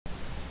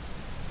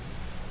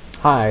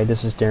Hi,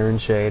 this is Darren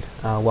Shade.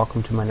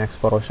 Welcome to my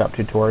next Photoshop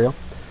tutorial.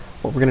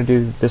 What we're going to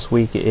do this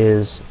week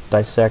is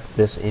dissect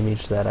this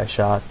image that I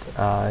shot.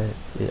 I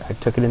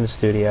took it in the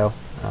studio.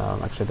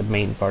 Actually, the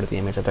main part of the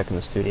image I took in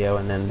the studio,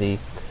 and then the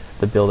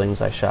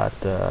buildings I shot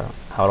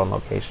out on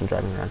location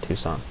driving around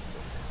Tucson.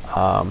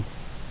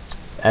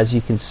 As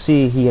you can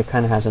see, he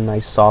kind of has a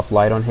nice soft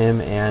light on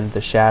him, and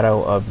the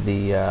shadow of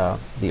the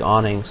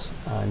awnings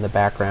in the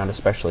background,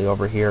 especially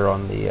over here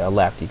on the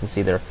left, you can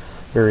see they're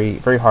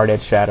very hard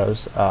edge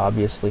shadows,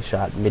 obviously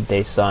shot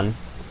midday sun.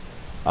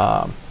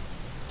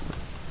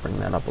 Bring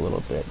that up a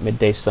little bit.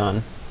 Midday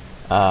sun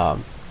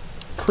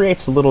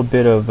creates a little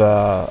bit of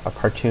a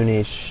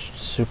cartoonish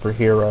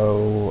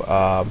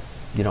superhero,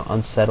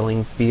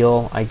 unsettling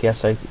feel, I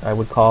guess I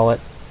would call it,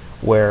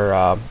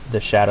 where the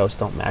shadows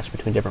don't match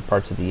between different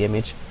parts of the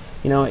image.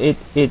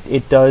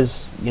 It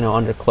does,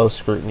 under close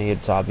scrutiny,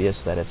 it's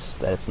obvious that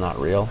it's not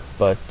real,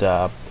 but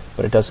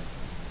it does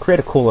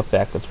create a cool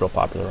effect that's real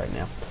popular right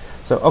now.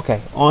 So,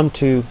 okay, on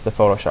to the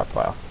Photoshop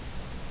file.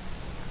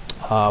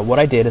 What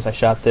I did is I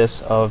shot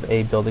this of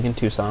a building in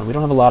Tucson. We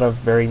don't have a lot of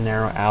very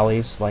narrow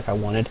alleys like I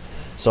wanted,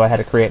 so I had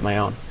to create my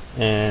own.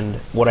 And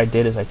what I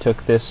did is I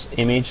took this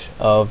image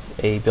of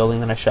a building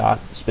that I shot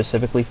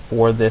specifically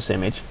for this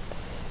image,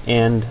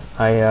 and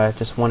I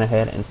just went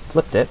ahead and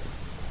flipped it,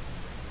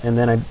 and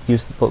then I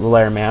used the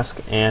layer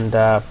mask and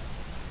got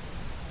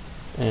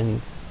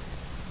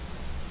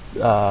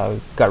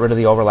rid of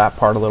the overlap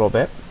part a little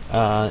bit.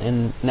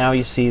 And now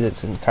you see that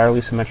it's an entirely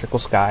symmetrical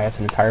sky. It's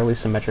an entirely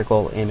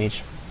symmetrical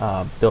image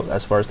built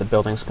as far as the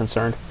building's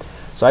concerned.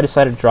 So I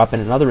decided to drop in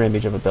another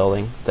image of a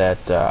building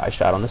that I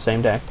shot on the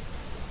same day.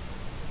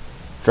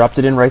 Dropped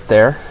it in right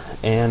there,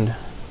 and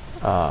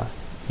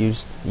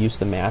used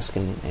the mask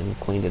and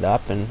cleaned it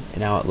up, and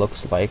now it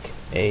looks like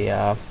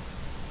a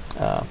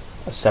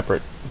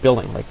separate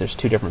building. Like there's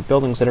two different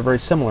buildings that are very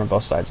similar on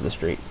both sides of the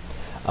street.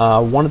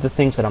 One of the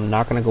things that I'm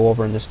not going to go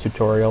over in this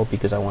tutorial,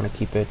 because I want to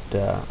keep it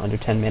under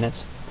 10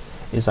 minutes,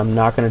 is I'm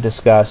not going to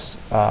discuss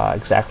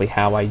exactly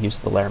how I use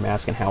the layer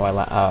mask and how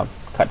I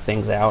cut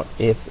things out.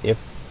 If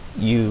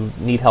you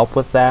need help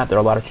with that, there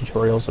are a lot of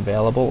tutorials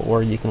available,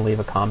 or you can leave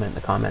a comment in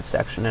the comment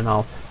section, and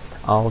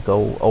I'll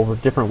go over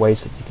different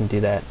ways that you can do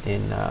that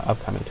in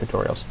upcoming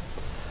tutorials.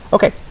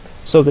 Okay,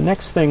 so the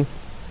next thing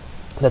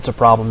that's a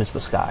problem is the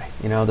sky.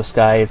 The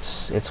sky,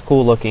 it's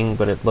cool looking,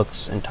 but it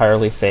looks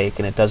entirely fake,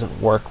 and it doesn't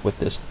work with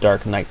this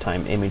dark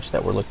nighttime image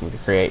that we're looking to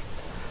create.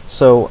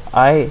 So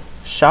I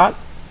shot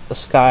the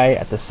sky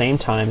at the same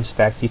time. In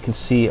fact, you can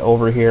see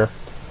over here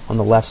on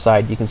the left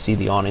side, you can see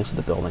the awnings of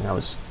the building. I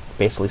was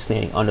basically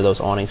standing under those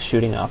awnings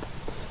shooting up,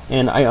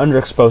 and I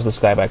underexposed the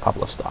sky by a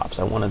couple of stops.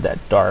 I wanted that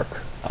dark,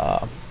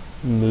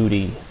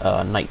 moody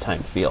nighttime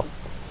feel.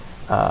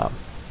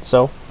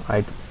 So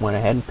I went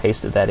ahead and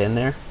pasted that in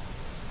there.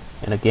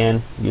 And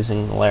again,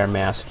 using the layer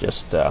mask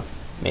just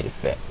made it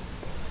fit.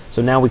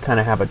 So now we kind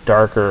of have a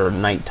darker,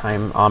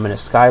 nighttime,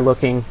 ominous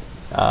sky-looking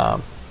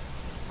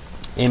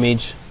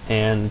image,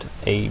 and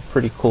a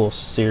pretty cool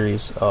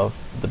series of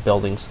the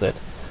buildings that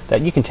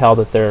you can tell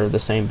that they're the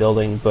same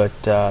building, but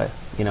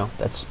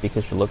that's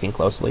because you're looking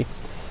closely.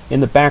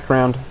 In the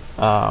background,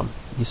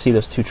 you see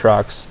those two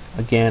trucks.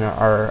 Again,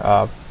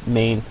 our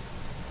main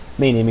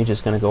image is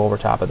going to go over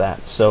top of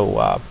that,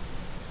 so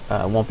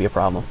it won't be a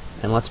problem.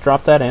 And let's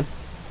drop that in.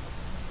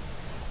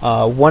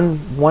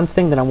 One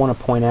thing that I want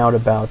to point out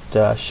about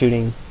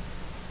shooting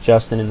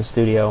Justin in the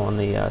studio on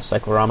the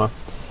cyclorama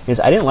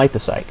is I didn't like the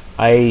cyc.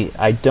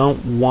 I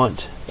don't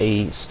want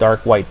a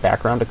stark white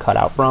background to cut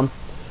out from,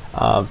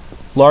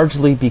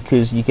 largely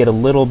because you get a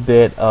little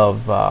bit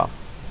of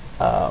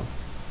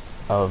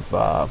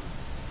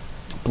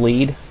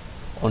bleed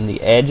on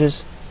the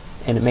edges,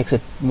 and it makes it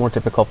more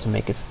difficult to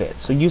make it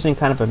fit. So using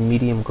kind of a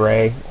medium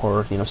gray,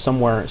 or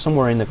somewhere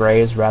in the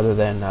grays rather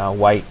than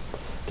white,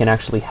 can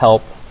actually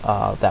help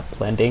that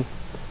blending,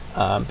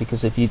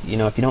 because if you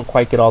don't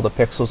quite get all the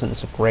pixels and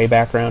it's a gray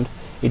background,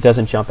 it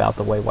doesn't jump out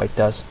the way white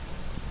does.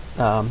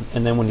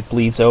 And then when it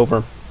bleeds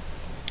over,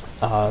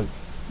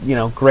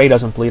 gray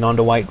doesn't bleed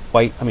onto white.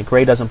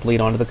 Gray doesn't bleed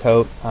onto the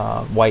coat.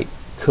 White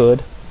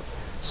could.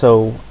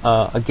 So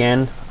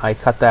again, I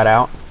cut that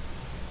out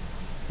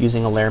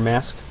using a layer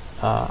mask.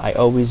 I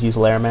always use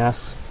layer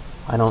masks.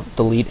 I don't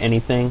delete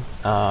anything.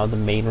 The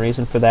main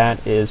reason for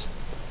that is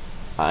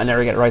I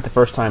never get it right the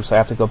first time, so I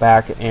have to go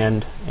back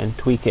and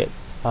tweak it.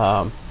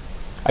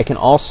 I can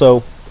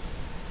also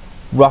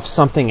rough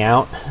something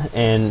out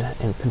and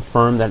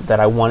confirm that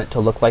I want it to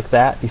look like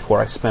that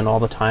before I spend all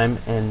the time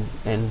and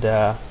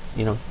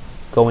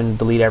go and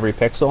delete every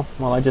pixel.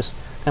 Well, I just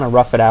kind of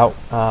rough it out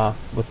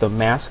with the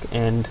mask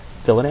and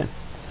fill it in.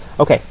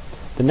 Okay,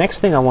 the next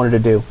thing I wanted to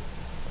do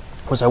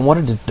was I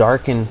wanted to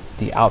darken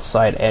the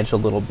outside edge a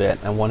little bit.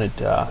 I wanted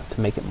to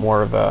make it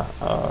more of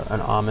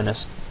an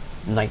ominous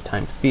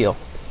nighttime feel.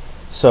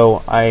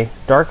 So I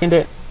darkened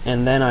it,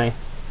 and then I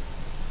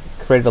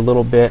created a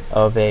little bit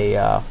of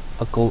a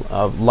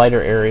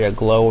lighter area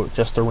glow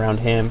just around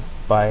him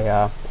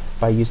by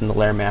using the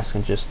layer mask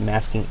and just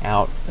masking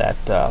out that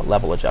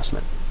level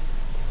adjustment.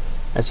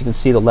 As you can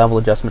see, the level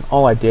adjustment,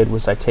 all I did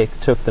was I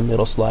took the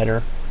middle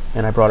slider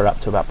and I brought it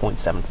up to about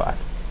 0.75.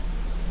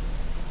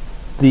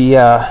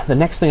 The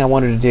next thing I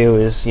wanted to do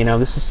is,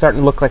 this is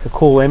starting to look like a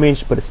cool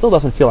image, but it still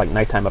doesn't feel like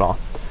nighttime at all.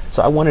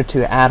 So I wanted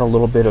to add a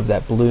little bit of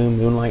that blue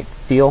moonlight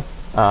feel.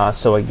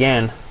 So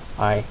again,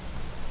 I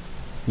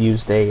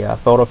used a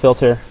photo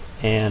filter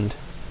and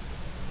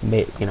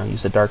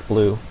used a dark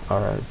blue or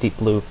a deep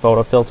blue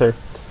photo filter.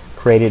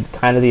 Created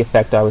kind of the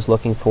effect I was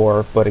looking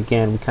for, but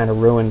again, we kind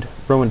of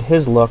ruined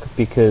his look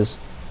because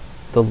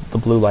the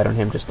blue light on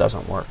him just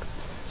doesn't work.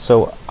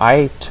 So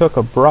I took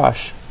a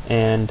brush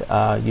and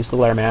used the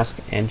layer mask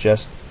and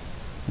just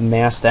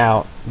masked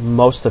out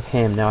most of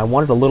him. Now I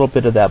wanted a little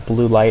bit of that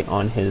blue light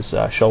on his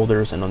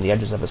shoulders and on the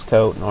edges of his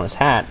coat and on his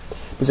hat,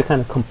 because it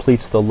kind of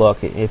completes the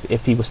look.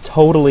 If he was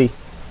totally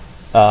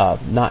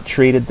not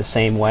treated the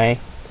same way,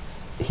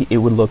 it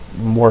would look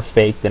more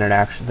fake than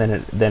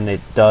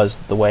it does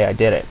the way I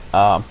did it.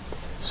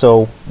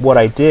 So what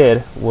I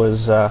did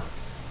was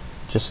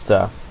just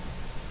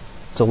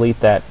delete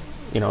that,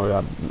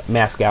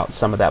 mask out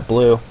some of that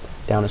blue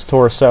down his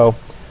torso,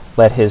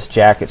 let his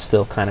jacket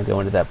still kind of go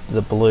into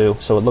the blue,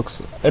 so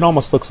it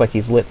almost looks like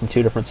he's lit from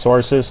two different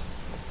sources.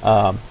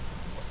 But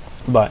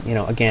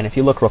again, if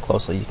you look real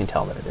closely, you can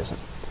tell that it isn't.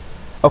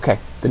 Okay,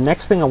 the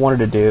next thing I wanted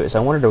to do is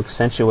I wanted to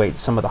accentuate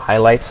some of the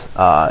highlights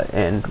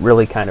and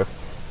really kind of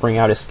bring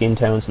out his skin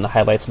tones and the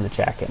highlights in the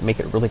jacket, make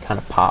it really kind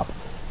of pop.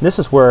 And this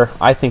is where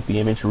I think the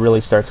image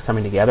really starts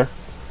coming together.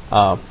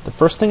 The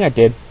first thing I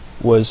did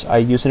was I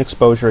used an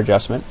exposure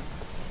adjustment,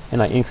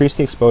 and I increased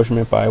the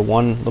exposure by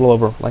almost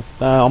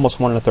 1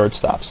 1/3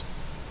 stops.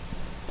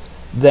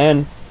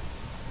 Then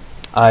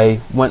I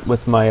went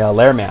with my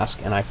layer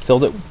mask and I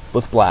filled it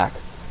with black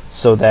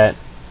so that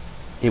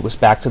it was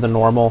back to the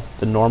normal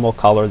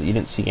color, that you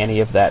didn't see any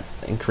of that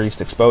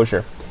increased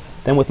exposure.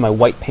 Then with my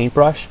white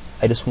paintbrush,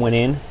 I just went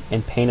in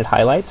and painted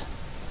highlights,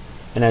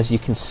 and as you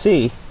can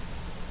see,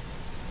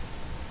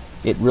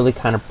 it really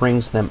kind of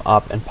brings them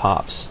up and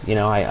pops.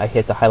 I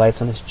hit the highlights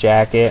on his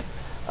jacket,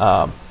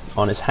 on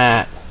his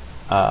hat,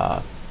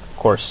 of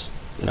course,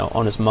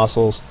 on his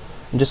muscles,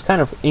 and just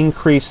kind of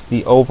increase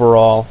the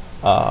overall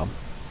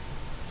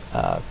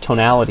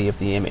tonality of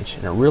the image,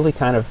 and it really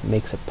kind of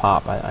makes it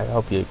pop. I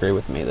hope you agree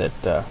with me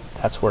that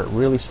that's where it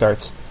really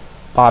starts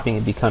popping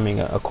and becoming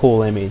a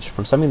cool image,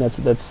 from something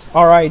that's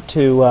all right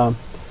to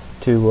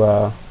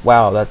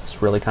wow,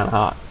 that's really kind of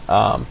hot.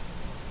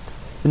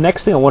 The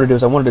next thing I wanted to do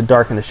is I wanted to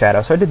darken the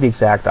shadow, so I did the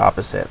exact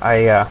opposite.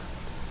 I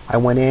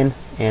went in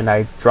and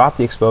I dropped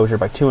the exposure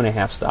by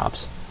 2.5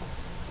 stops,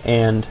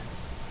 and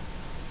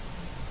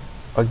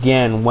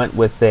again went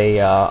with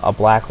a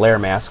black layer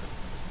mask,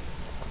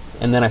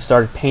 and then I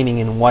started painting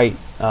in white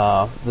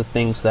the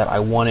things that I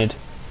wanted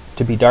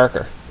to be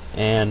darker,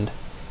 and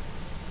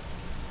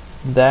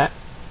that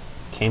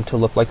came to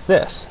look like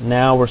this.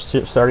 Now we're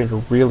starting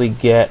to really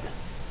get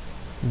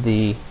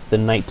the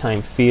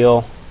nighttime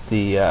feel,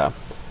 the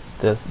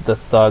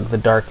thug, the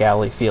dark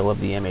alley feel of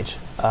the image.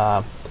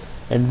 And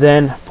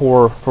then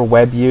for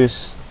web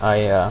use,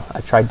 I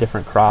tried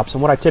different crops,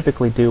 and what I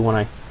typically do when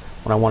I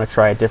want to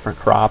try a different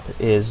crop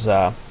is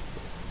I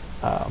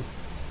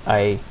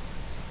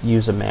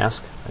use a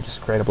mask. I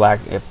just create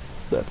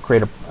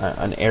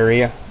an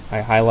area. I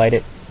highlight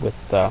it with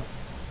the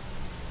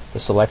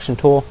selection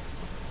tool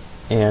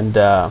and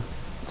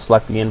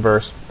select the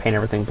inverse, paint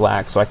everything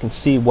black, so I can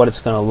see what it's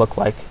going to look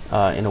like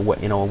in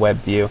a web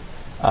view.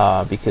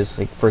 Because,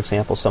 like, for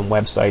example, some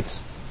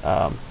websites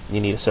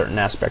you need a certain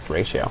aspect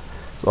ratio.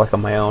 So, like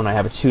on my own, I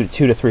have a 2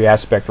 to 3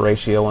 aspect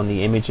ratio on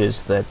the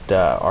images that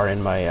are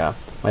in my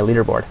my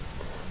leaderboard.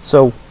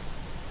 So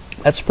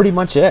that's pretty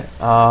much it.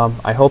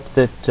 I hope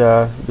that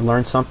you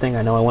learned something.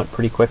 I know I went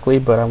pretty quickly,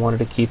 but I wanted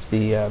to keep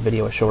the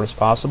video as short as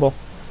possible.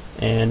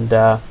 And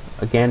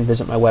again,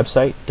 visit my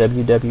website,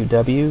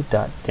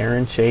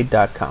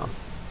 www.darrenshade.com.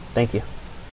 Thank you.